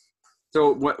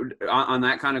 So what on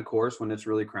that kind of course, when it's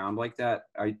really crowned like that,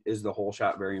 is the whole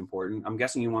shot very important? I'm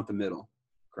guessing you want the middle,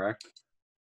 correct?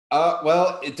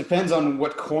 Well, it depends on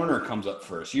what corner comes up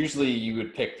first. Usually you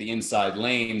would pick the inside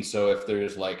lane. So if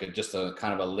there's like just a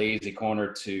kind of a lazy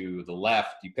corner to the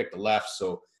left, you pick the left.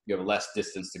 So you have less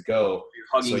distance to go. You're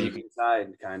hugging So the you can, inside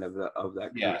kind of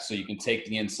that. yeah, so you can take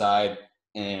the inside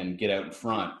and get out in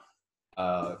front.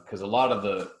 Because a lot of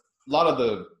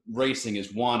the racing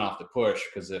is won off the push.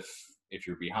 Because if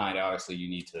you're behind, obviously you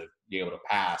need to be able to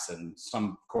pass, and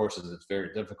some courses it's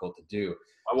very difficult to do.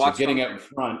 So getting out in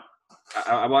front.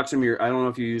 I watch some of your. I don't know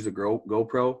if you use a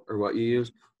GoPro or what you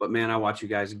use, but man, I watch you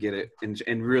guys get it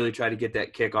and really try to get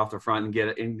that kick off the front and get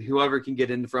it. And whoever can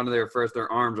get in front of there first,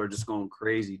 their arms are just going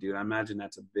crazy, dude. I imagine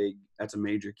that's a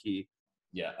major key.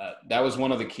 Yeah, that was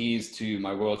one of the keys to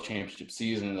my World Championship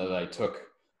season, that I took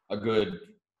a good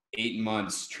 8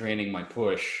 months training my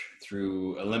push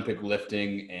through Olympic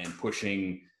lifting and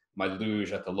pushing my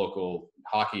luge at the local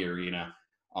hockey arena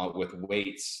with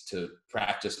weights to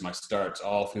practice my starts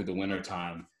all through the winter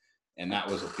time. And that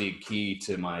was a big key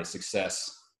to my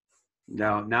success.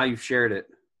 Now you've shared it.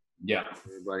 Yeah.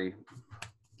 Everybody.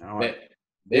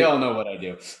 They all know what I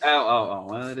do. Oh,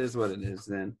 well, it is what it is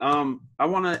then. I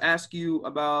want to ask you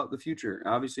about the future.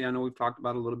 Obviously, I know we've talked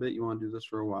about it a little bit. You want to do this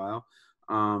for a while.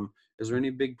 Is there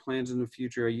any big plans in the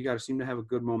future? You guys seem to have a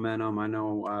good momentum. I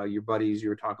know your buddies, you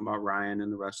were talking about Ryan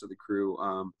and the rest of the crew.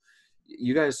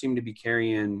 You guys seem to be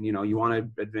carrying, you want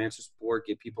to advance the sport,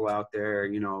 get people out there,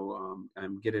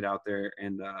 and get it out there.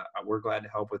 And we're glad to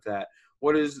help with that.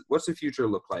 What's the future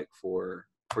look like for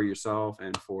yourself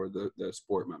and for the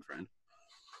sport, my friend?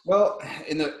 Well,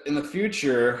 in the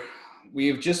future,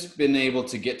 we've just been able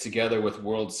to get together with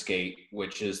World Skate,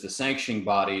 which is the sanctioning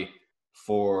body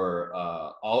for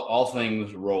all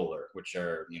things roller, which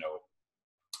are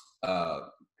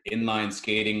inline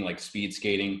skating, like speed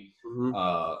skating,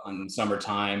 on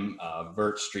summertime,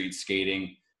 vert street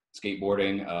skating,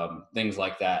 skateboarding, things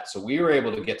like that. So we were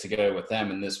able to get together with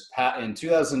them. In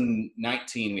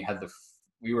 2019,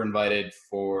 we were invited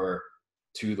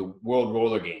to the World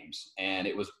Roller Games, and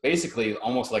it was basically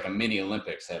almost like a mini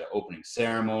Olympics. They had an opening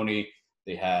ceremony.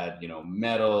 They had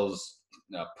medals,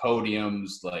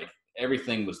 podiums, like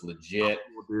everything was legit.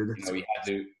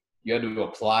 You had to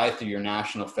apply through your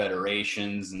national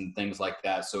federations and things like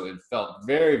that. So it felt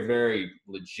very, very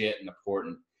legit and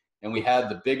important. And we had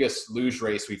the biggest luge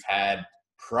race we've had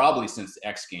probably since the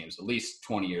X Games, at least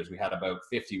 20 years. We had about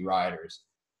 50 riders.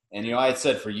 And, I had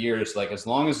said for years, like, as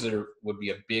long as there would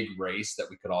be a big race that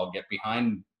we could all get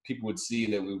behind, people would see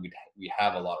that we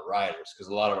have a lot of riders, because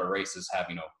a lot of our races have,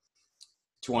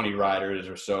 20 riders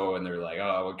or so. And they're like,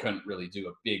 oh, we couldn't really do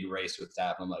a big race with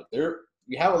that. And I'm like,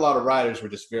 we have a lot of riders. We're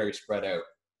just very spread out.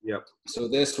 Yep. So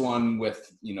this one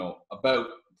with, about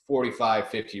 45,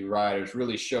 50 riders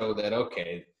really show that,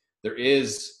 okay, there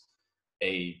is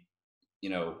a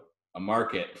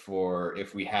market for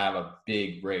if we have a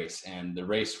big race. And the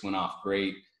race went off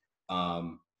great.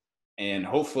 And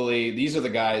hopefully these are the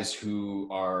guys who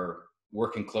are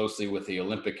working closely with the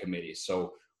Olympic committee.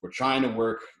 So we're trying to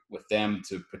work with them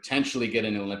to potentially get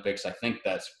in the Olympics. I think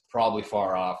that's probably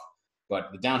far off.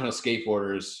 But the downhill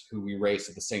skateboarders who we race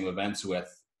at the same events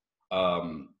with,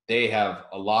 they have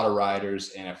a lot of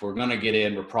riders. And if we're going to get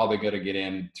in, we're probably going to get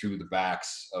in through the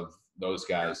backs of those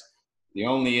guys. The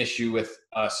only issue with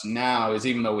us now is,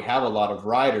 even though we have a lot of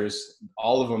riders,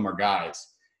 all of them are guys.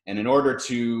 And in order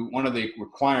one of the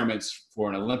requirements for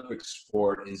an Olympic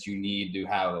sport is you need to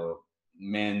have a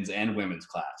men's and women's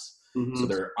class. Mm-hmm. So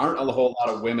there aren't a whole lot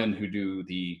of women who do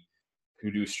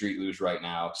street luge right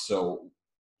now. So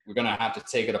we're going to have to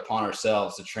take it upon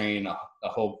ourselves to train a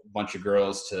whole bunch of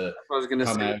girls to I was going to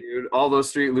say, dude, all those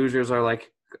street lugers are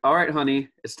like, all right, honey,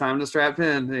 it's time to strap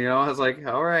in. I was like,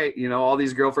 all right, all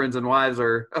these girlfriends and wives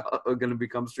are going to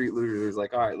become street lugers. It's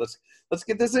like, all right, let's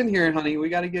get this in here, honey. We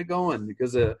got to get going,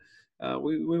 because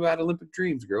we had Olympic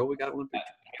dreams, girl. We got Olympic.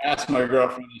 I asked my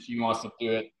girlfriend if she wants to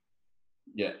do it.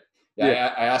 Yeah.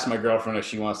 I asked my girlfriend if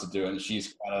she wants to do it, and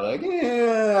she's kind of like,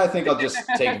 yeah, I think I'll just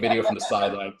take a video from the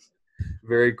sideline.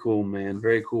 Very cool, man.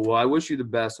 Very cool. Well, I wish you the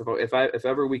best. If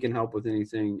ever we can help with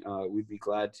anything, we'd be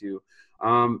glad to.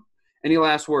 Any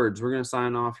last words? We're going to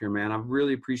sign off here, man. I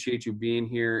really appreciate you being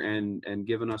here and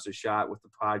giving us a shot with the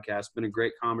podcast. It's been a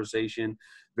great conversation,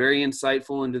 very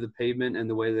insightful into the pavement and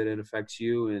the way that it affects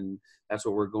you, and that's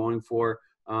what we're going for.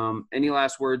 Any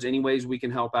last words? Any ways we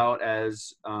can help out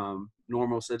as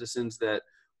normal citizens that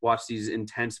watch these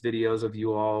intense videos of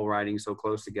you all riding so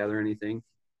close together? Anything?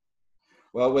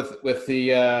 Well, with the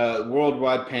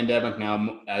worldwide pandemic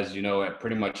now, as you know,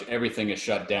 pretty much everything is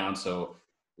shut down. So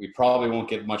we probably won't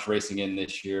get much racing in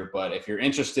this year. But if you're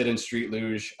interested in street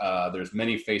luge, there's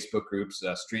many Facebook groups.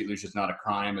 Street Luge is Not a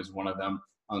Crime is one of them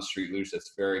on street luge.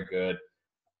 That's very good.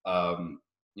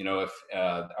 If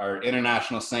our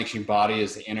international sanctioning body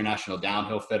is the International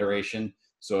Downhill Federation.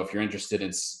 So if you're interested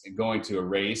in going to a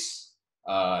race,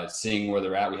 seeing where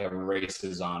they're at. We have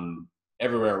races on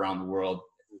everywhere around the world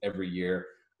every year.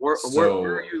 Where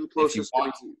are you closest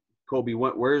to me? Colby,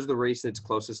 where's the race that's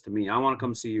closest to me? I want to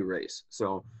come see you race.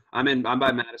 So I'm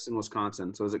by Madison,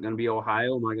 Wisconsin. So is it going to be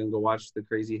Ohio? Am I going to go watch the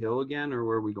Crazy Hill again, or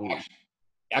where are we going?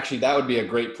 Actually, that would be a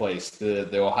great place.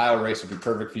 The Ohio race would be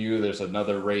perfect for you. There's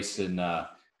another race in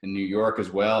New York as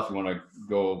well. If you want to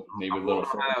go maybe a little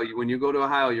further. When you go to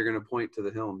Ohio, you're going to point to the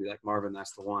hill and be like, Marvin,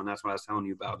 that's the one. That's what I was telling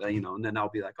you about. And then I'll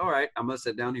be like, all right, I'm going to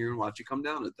sit down here and watch you come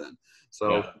down it then.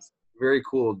 So yeah. Very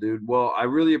cool, dude. Well, I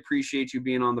really appreciate you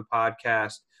being on the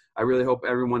podcast. I really hope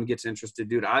everyone gets interested,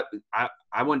 dude. I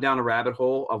went down a rabbit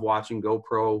hole of watching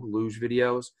GoPro luge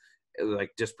videos,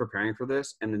 like just preparing for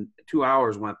this. And then 2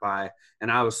 hours went by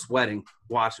and I was sweating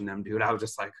watching them, dude. I was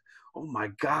just like, oh my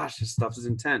gosh, this stuff is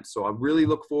intense. So I really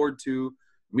look forward to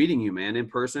meeting you, man, in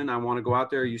person. I want to go out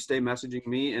there. You stay messaging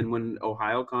me. And when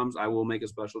Ohio comes, I will make a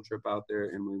special trip out there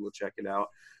and we will check it out.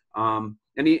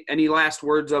 Any last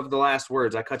words of the last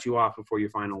words? I cut you off before your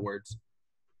final words.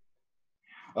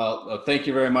 Well, thank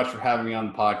you very much for having me on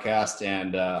the podcast,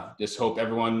 and just hope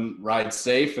everyone rides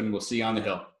safe, and we'll see you on the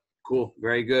hill. Cool.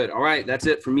 Very good. All right. That's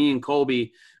it for me and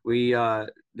Colby. This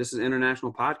is an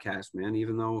international podcast, man,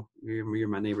 even though you're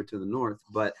my neighbor to the north,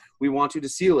 but we want you to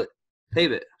seal it,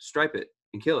 pave it, stripe it,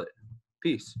 and kill it.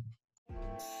 Peace.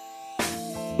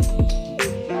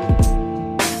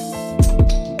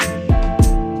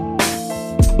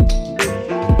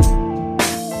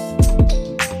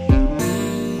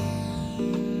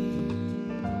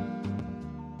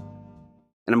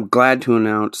 And I'm glad to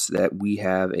announce that we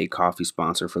have a coffee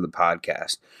sponsor for the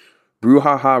podcast.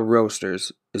 Brouhaha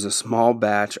Roasters is a small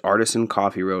batch artisan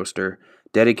coffee roaster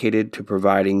dedicated to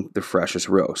providing the freshest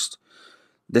roast.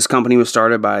 This company was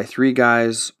started by 3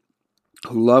 guys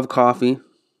who love coffee,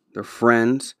 they're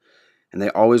friends, and they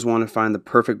always want to find the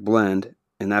perfect blend,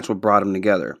 and that's what brought them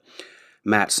together.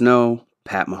 Matt Snow,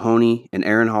 Pat Mahoney, and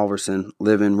Aaron Halverson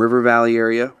live in River Valley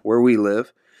area where we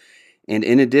live. And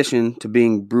in addition to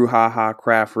being Brouhaha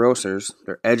craft roasters,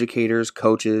 they're educators,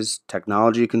 coaches,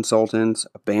 technology consultants,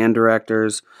 band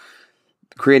directors,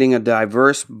 creating a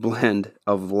diverse blend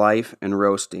of life and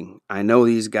roasting. I know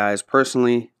these guys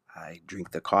personally. I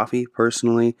drink the coffee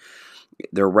personally.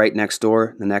 They're right next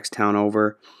door, the next town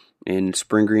over in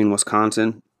Spring Green,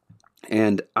 Wisconsin.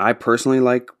 And I personally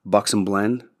like Buxom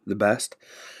Blend the best,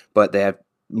 but they have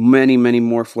many, many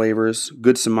more flavors.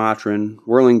 Good Sumatran,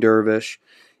 Whirling Dervish.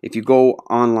 If you go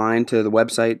online to the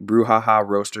website,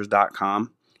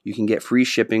 brouhaharoasters.com, you can get free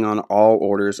shipping on all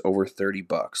orders over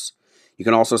 $30. You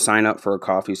can also sign up for a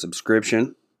coffee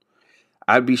subscription.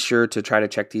 I'd be sure to try to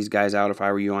check these guys out if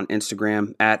I were you on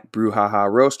Instagram at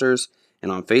Brouhaha Roasters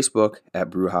and on Facebook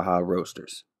at Brouhaha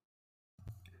Roasters.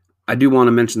 I do want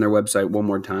to mention their website one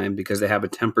more time because they have a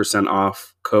 10%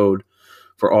 off code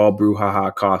for all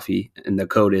Brouhaha coffee, and the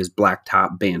code is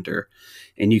Blacktop Banter.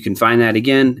 And you can find that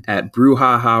again at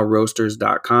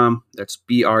brouhaharoasters.com. That's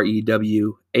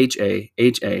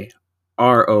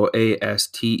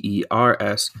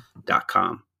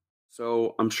BREWHAHAROASTERS.com.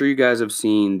 So I'm sure you guys have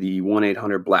seen the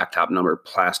 1-800-Blacktop number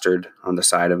plastered on the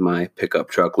side of my pickup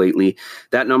truck lately.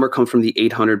 That number comes from the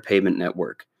 800 Pavement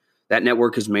Network. That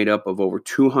network is made up of over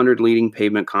 200 leading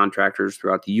pavement contractors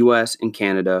throughout the U.S. and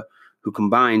Canada who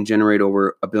combined generate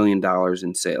over $1 billion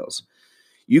in sales.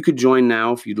 You could join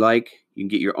now if you'd like. You can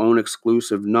get your own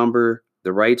exclusive number,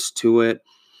 the rights to it,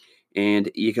 and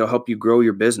it can help you grow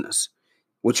your business.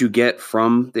 What you get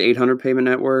from the 800 Pavement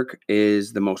Network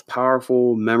is the most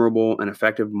powerful, memorable, and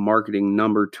effective marketing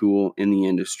number tool in the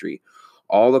industry.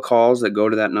 All the calls that go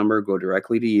to that number go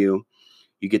directly to you.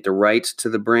 You get the rights to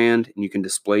the brand, and you can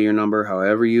display your number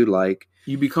however you'd like.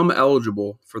 You become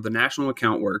eligible for the national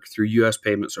account work through U.S.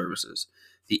 Pavement Services.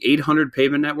 The 800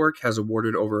 Pavement Network has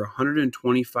awarded over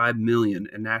 $125 million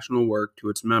in national work to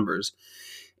its members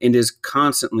and is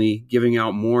constantly giving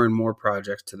out more and more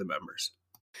projects to the members.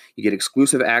 You get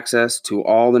exclusive access to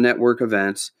all the network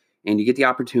events, and you get the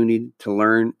opportunity to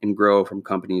learn and grow from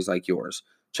companies like yours.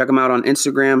 Check them out on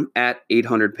Instagram at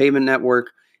 800 Pavement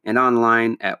Network and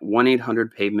online at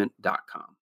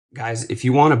 1800pavement.com. Guys, if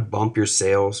you want to bump your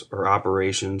sales or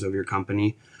operations of your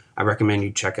company, I recommend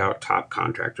you check out Top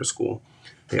Contractor School.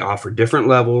 They offer different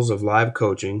levels of live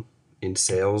coaching in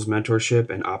sales mentorship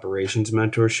and operations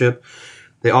mentorship.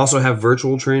 They also have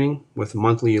virtual training with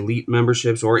monthly elite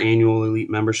memberships or annual elite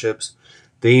memberships.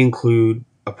 They include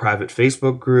a private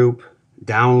Facebook group,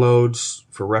 downloads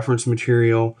for reference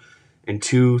material, and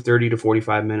 2 30 to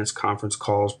 45 minutes conference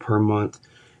calls per month,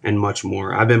 and much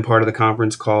more. I've been part of the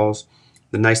conference calls.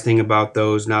 The nice thing about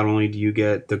those, not only do you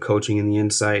get the coaching and the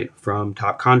insight from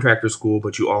Top Contractor School,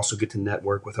 but you also get to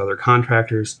network with other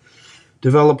contractors,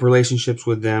 develop relationships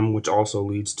with them, which also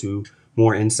leads to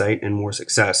more insight and more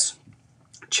success.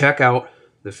 Check out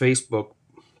the Facebook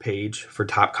page for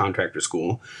Top Contractor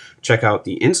School. Check out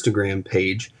the Instagram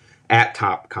page at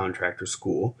Top Contractor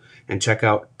School, and check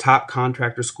out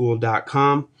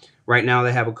topcontractorschool.com. Right now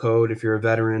they have a code if you're a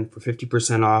veteran for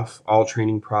 50% off all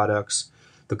training products.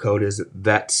 The code is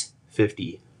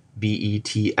VETS50,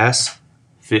 VETS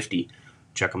 50.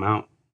 Check them out.